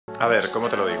A ver, ¿cómo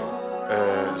te lo digo?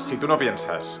 Si tú no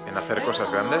piensas en hacer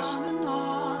cosas grandes,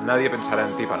 nadie pensará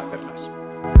en ti para hacerlas.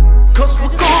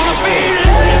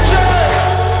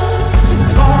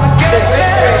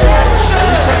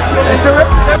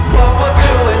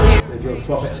 If you'll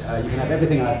swap it, you can have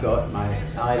everything I've got, my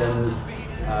islands,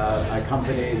 my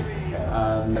companies,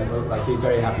 I'd be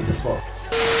very happy to swap.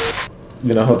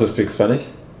 You know how to speak Spanish?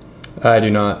 I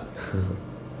do not.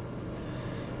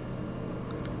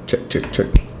 Check, check, check.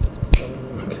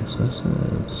 Okay, so this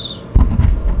is...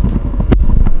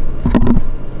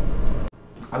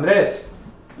 ¡Andrés!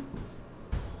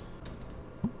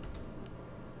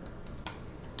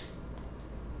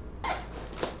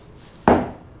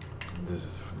 This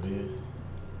is for me.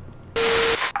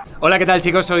 Hola, ¿qué tal,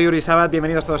 chicos? Soy URI SABAT,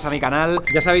 bienvenidos todos a mi canal.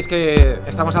 Ya sabéis que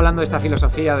estamos hablando de esta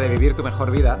filosofía de vivir tu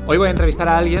mejor vida. Hoy voy a entrevistar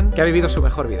a alguien que ha vivido su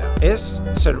mejor vida. Es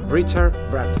Sir Richard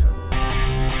Branson.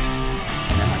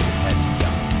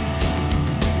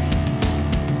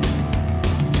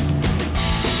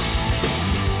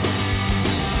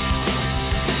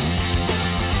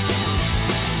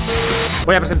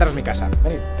 Voy a presentaros mi casa.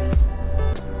 Venid.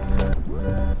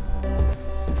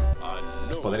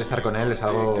 Poder estar con él es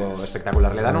algo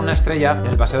espectacular. Le dan una estrella en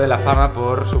el Paseo de la Fama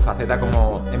por su faceta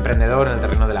como emprendedor en el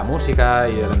terreno de la música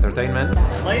y el entertainment.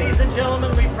 Ladies and gentlemen,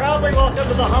 we proudly welcome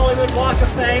to the Hollywood Walk of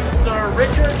Fame, Sir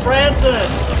Richard Branson.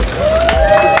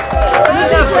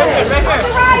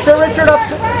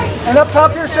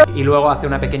 Y luego hace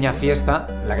una pequeña fiesta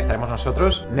en la que estaremos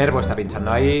nosotros. Nervo está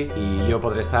pinchando ahí y yo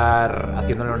podré estar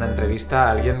haciéndole una entrevista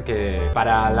a alguien que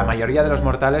para la mayoría de los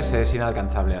mortales es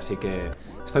inalcanzable. Así que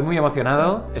estoy muy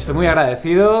emocionado, estoy muy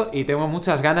agradecido y tengo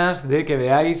muchas ganas de que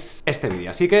veáis este vídeo.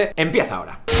 Así que empieza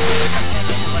ahora.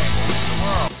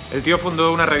 El tío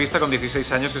fundó una revista con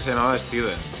 16 años que se llamaba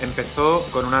Student. Empezó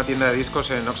con una tienda de discos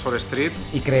en Oxford Street.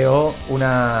 Y creó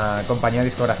una compañía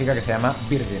discográfica que se llama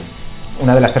Virgin.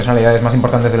 Una de las personalidades más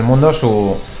importantes del mundo.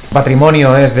 Su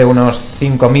patrimonio es de unos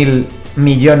 5.000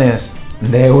 millones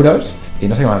de euros. Y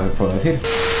no sé qué más puedo decir.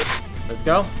 Let's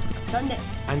go. ¿Dónde?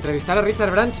 A entrevistar a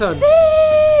Richard Branson.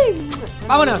 ¡Sí!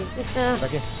 ¡Vámonos! ¿Por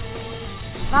aquí?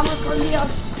 Vamos con Dios.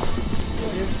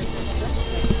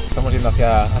 Estamos yendo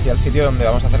hacia el sitio donde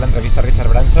vamos a hacer la entrevista a Richard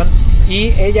Branson. Y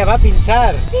ella va a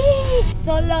pinchar. Sí,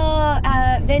 solo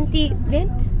 20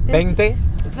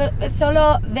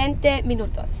 solo 20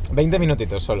 minutos. 20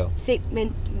 minutitos solo. Sí,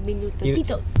 20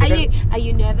 minutitos. ¿Y- Are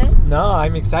you nervous? No,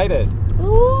 I'm excited.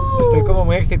 Estoy como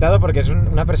muy excitado porque es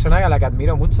una persona a la que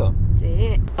admiro mucho.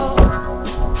 Sí.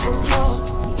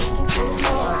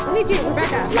 Meet you,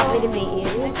 Rebecca. Lovely to meet you.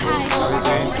 Hi.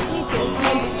 Nice to meet you.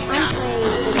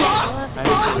 I'm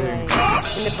playing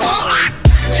in the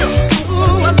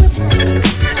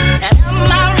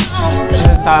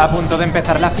Está a punto de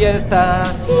empezar la fiesta.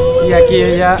 Y aquí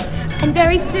ella... And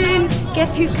very soon,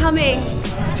 guess who's coming?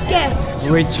 Guess.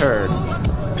 Richard.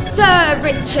 Sir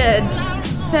Richard.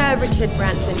 Sir Richard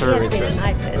Branson. Sir He has been Richard.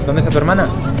 invited. ¿Dónde está tu hermana?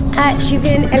 She's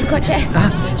in el coche.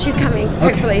 She's coming,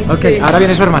 hopefully. Ok, soon. ahora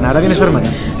viene su hermana, ahora viene su hermana.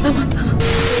 Vamos, vamos.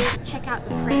 Check out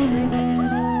the press room.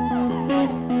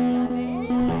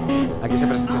 Aquí se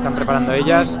están preparando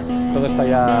ellas. Todo está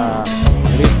ya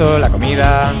listo, la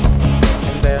comida, la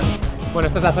gente. Bueno,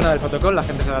 esta es la zona del fotocall, la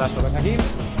gente se da las fotos aquí.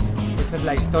 Esta es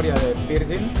la historia de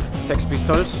Virgin, Sex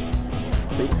Pistols.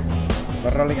 Sí.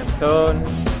 Los Rolling Stones.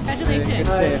 Congratulations.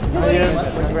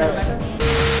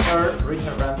 Sir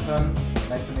Richard Branson.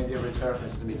 Nice to meet you, Richard.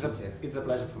 It's a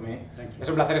pleasure for me. Es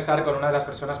un placer estar con una de las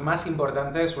personas más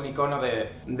importantes, un icono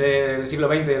del siglo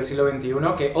XX y del siglo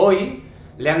XXI, que hoy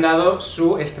le han dado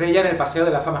su estrella en el Paseo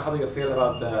de la Fama. How do you feel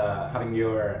about having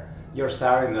your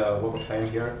star in the Walk of Fame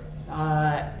here?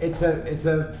 It's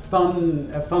a fun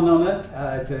honor.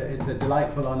 It's a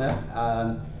delightful honor.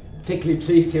 Particularly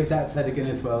pleased he was outside the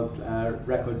Guinness World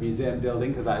Record Museum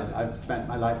building because I've spent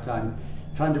my lifetime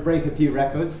trying to break a few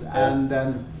records, and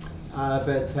it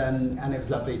was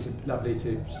lovely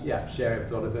to share it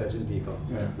with a lot of Virgin people.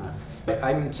 So it's nice.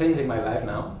 I'm changing my life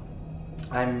now.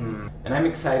 I'm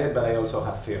excited, but I also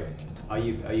have fear. Are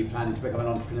you planning to become an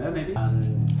entrepreneur, maybe?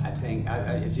 I think,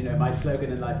 as you know, my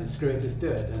slogan in life is "Screw it, just do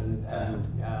it," and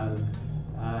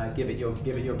give it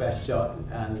your best shot,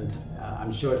 and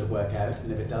I'm sure it'll work out.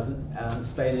 And if it doesn't,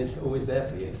 Spain is always there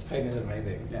for you. Spain is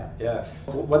amazing. Yeah.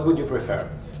 What would you prefer?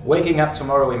 Waking up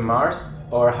tomorrow in Mars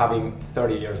or having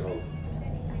 30 years old?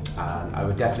 I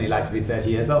would definitely like to be 30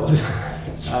 years old.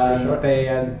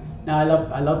 Sure. No,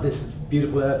 I love this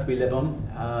beautiful Earth we live on.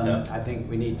 I think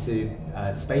we need to.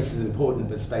 Space is important,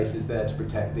 but space is there to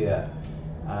protect the Earth.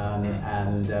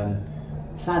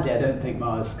 Sadly, I don't think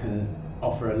Mars can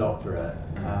offer a lot for Earth.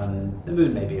 The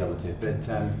Moon may be able to, but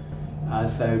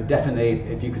So definitely,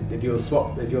 if you'll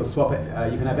swap it, you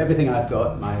can have everything I've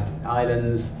got, my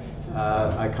islands,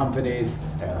 my companies.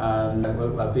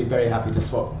 I'll be very happy to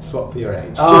swap for your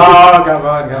age. Oh, come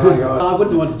on. I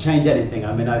wouldn't want to change anything.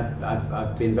 I mean,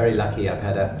 I've been very lucky. I've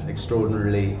had an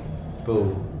extraordinarily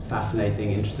full,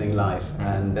 fascinating, interesting life,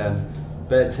 and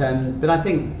but I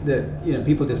think that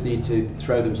people just need to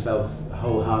throw themselves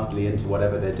wholeheartedly into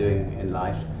whatever they're doing in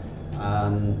life.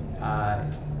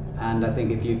 And I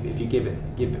think if you give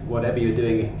whatever you're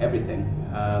doing everything,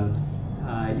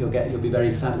 you'll be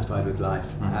very satisfied with life.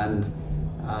 And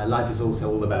life is also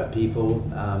all about people,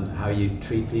 how you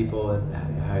treat people,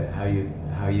 how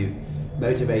you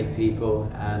motivate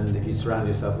people, and if you surround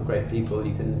yourself with great people,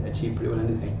 you can achieve pretty well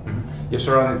anything. You're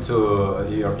surrounded to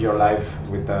your life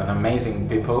with an amazing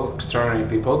people, extraordinary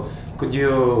people. Could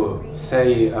you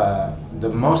say the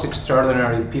most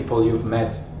extraordinary people you've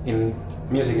met in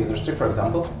music industry, for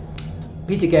example?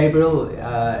 Peter Gabriel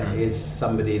is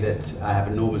somebody that I have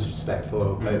enormous respect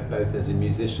for, both as a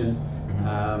musician,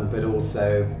 but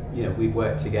also, we've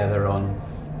worked together on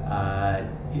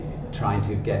trying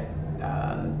to get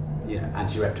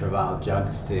antiretroviral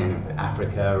drugs to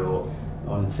Africa, or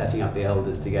on setting up the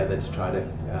elders together to try to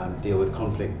deal with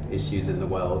conflict issues in the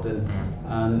world.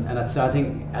 So I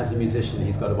think as a musician,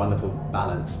 he's got a wonderful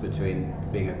balance between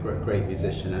being a great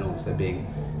musician and also being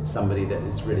somebody that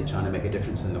is really trying to make a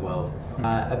difference in the world.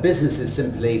 A business is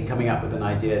simply coming up with an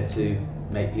idea to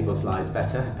make people's lives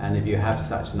better, and if you have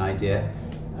such an idea,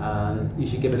 you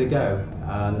should give it a go.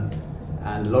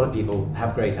 And a lot of people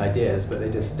have great ideas, but they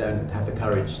just don't have the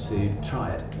courage to try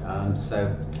it.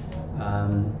 So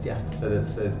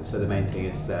the main thing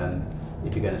is,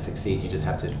 if you're going to succeed, you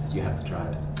have to try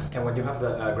it. And when you have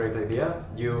a great idea,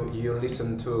 you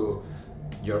listen to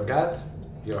your gut,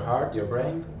 your heart, your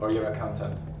brain, or your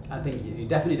accountant? I think you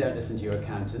definitely don't listen to your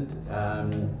accountant.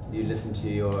 You listen to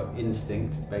your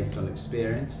instinct based on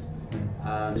experience.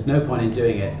 There's no point in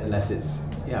doing it unless it's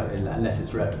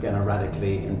going to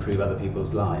radically improve other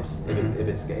people's lives.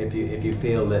 If you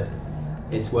feel that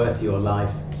it's worth your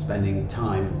life spending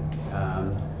time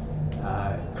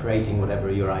creating whatever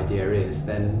your idea is,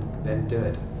 then do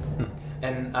it.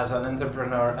 And as an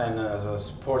entrepreneur and as a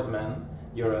sportsman,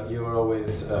 you're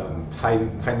always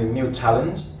finding new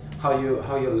challenge. How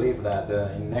you live that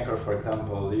in Necro, for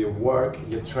example? You work,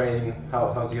 you train.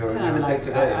 How's your day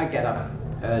today? I get up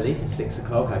early at 6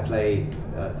 o'clock. I play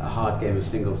a hard game of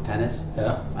singles tennis.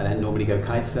 Yeah. I then normally go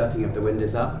kite surfing if the wind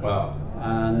is up. Wow.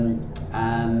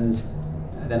 And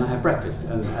then I have breakfast,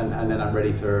 and then I'm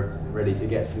ready to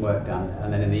get some work done.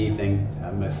 And then in the evening,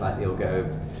 most likely I'll go,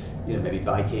 maybe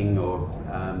biking or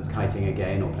kiting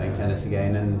again, or playing tennis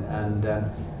again. And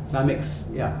so I mix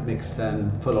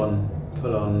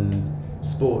full on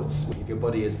sports. If your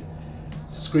body is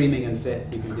screaming and fit,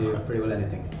 you can do pretty well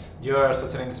anything. You are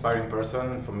such an inspiring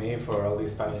person for me, for all the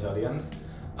Spanish audience.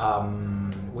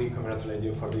 We congratulate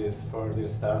you for this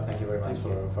start. Thank you very much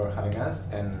for having us,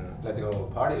 and let's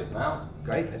go party now.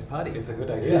 Great, let's party. It's a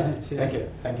good idea. Yeah, cheers.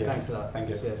 Thank you. Thanks a lot. Thank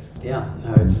you. Cheers. Yeah,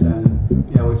 no, it's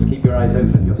we'll just keep your eyes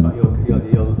open. You'll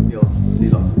see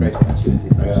lots of great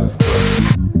opportunities.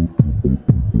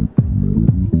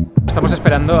 Estamos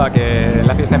esperando a que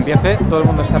la fiesta empiece, todo el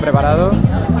mundo está preparado,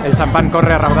 el champán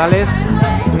corre a raudales,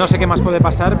 no sé qué más puede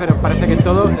pasar, pero parece que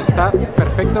todo está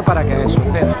perfecto para que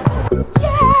suceda.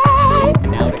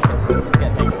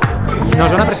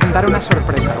 Nos van a presentar una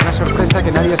sorpresa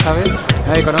que nadie sabe,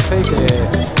 nadie conoce, y que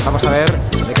vamos a ver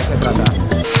de qué se trata.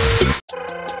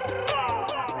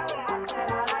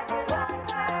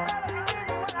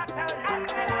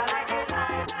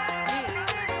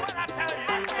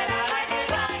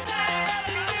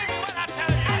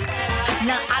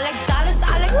 Now I like dollars,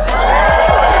 I like dollars,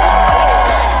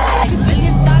 I like $1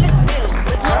 million bills.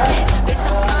 Where's my pen? Bitch,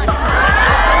 I'm signing.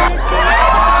 I like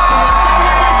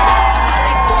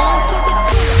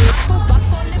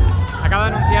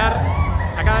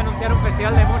Acaba de anunciar un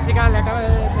festival de música, le acaba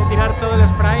de tirar todo el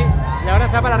spray y ahora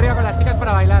se va para arriba con las chicas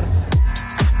para bailar.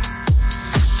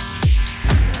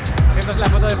 Haciéndose la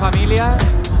foto de familia,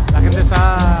 la gente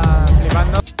está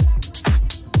flipando.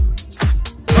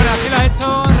 Así lo ha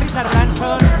hecho Richard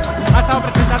Branson, ha estado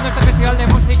presentando este festival de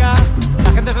música,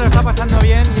 la gente se lo está pasando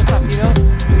bien y esto ha sido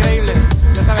increíble,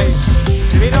 ya sabéis,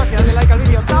 suscribiros y dadle like al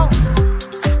vídeo, ¡chao!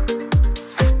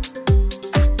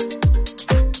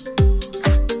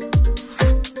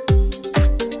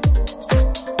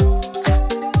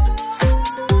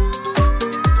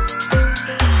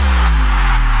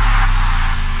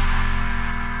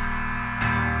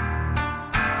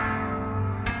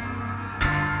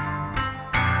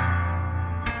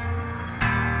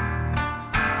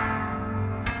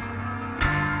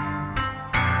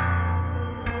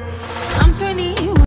 20